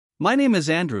My name is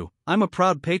Andrew, I'm a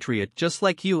proud patriot just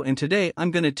like you, and today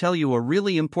I'm gonna tell you a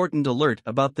really important alert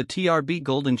about the TRB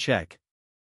Golden Check.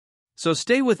 So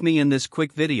stay with me in this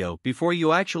quick video before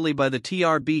you actually buy the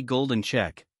TRB Golden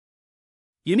Check.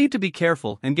 You need to be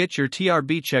careful and get your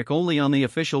TRB check only on the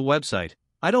official website.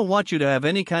 I don't want you to have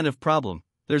any kind of problem.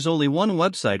 There's only one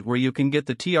website where you can get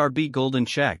the TRB Golden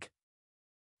Check.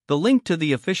 The link to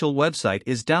the official website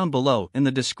is down below in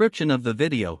the description of the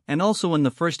video and also in the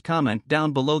first comment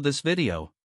down below this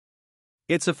video.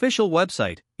 Its official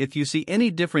website. If you see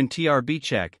any different TRB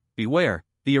check, beware,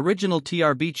 the original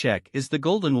TRB check is the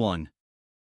golden one.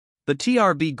 The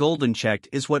TRB Golden Check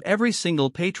is what every single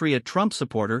Patriot Trump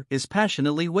supporter is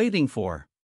passionately waiting for.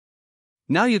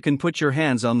 Now you can put your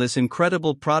hands on this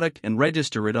incredible product and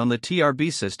register it on the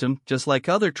TRB system just like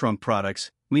other Trump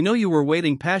products. We know you were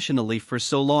waiting passionately for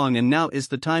so long, and now is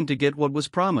the time to get what was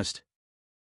promised.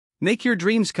 Make your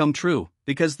dreams come true,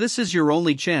 because this is your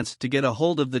only chance to get a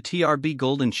hold of the TRB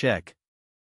Golden Check.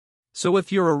 So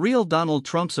if you're a real Donald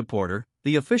Trump supporter,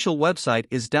 the official website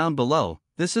is down below.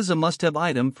 This is a must-have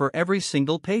item for every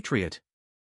single patriot.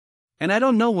 And I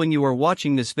don't know when you are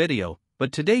watching this video,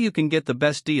 but today you can get the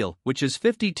best deal, which is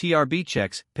 50 TRB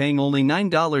checks, paying only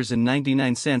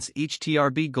 $9.99 each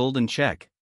TRB Golden Check.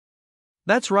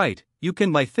 That's right, you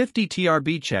can buy 50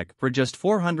 TRB check for just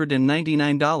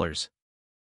 $499.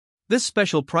 This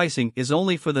special pricing is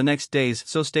only for the next days,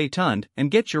 so stay tuned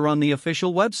and get your on the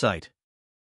official website.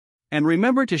 And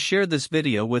remember to share this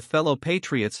video with fellow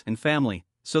patriots and family,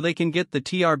 so they can get the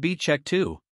TRB check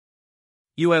too.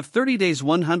 You have 30 days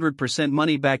 100%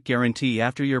 money back guarantee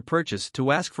after your purchase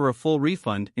to ask for a full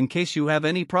refund in case you have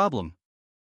any problem.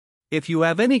 If you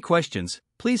have any questions,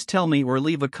 please tell me or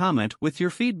leave a comment with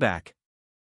your feedback.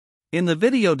 In the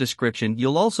video description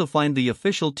you'll also find the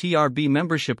official TRB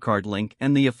membership card link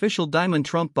and the official Diamond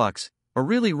Trump Bucks, a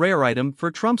really rare item for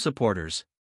Trump supporters.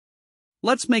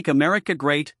 Let's make America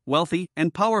great, wealthy,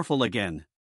 and powerful again.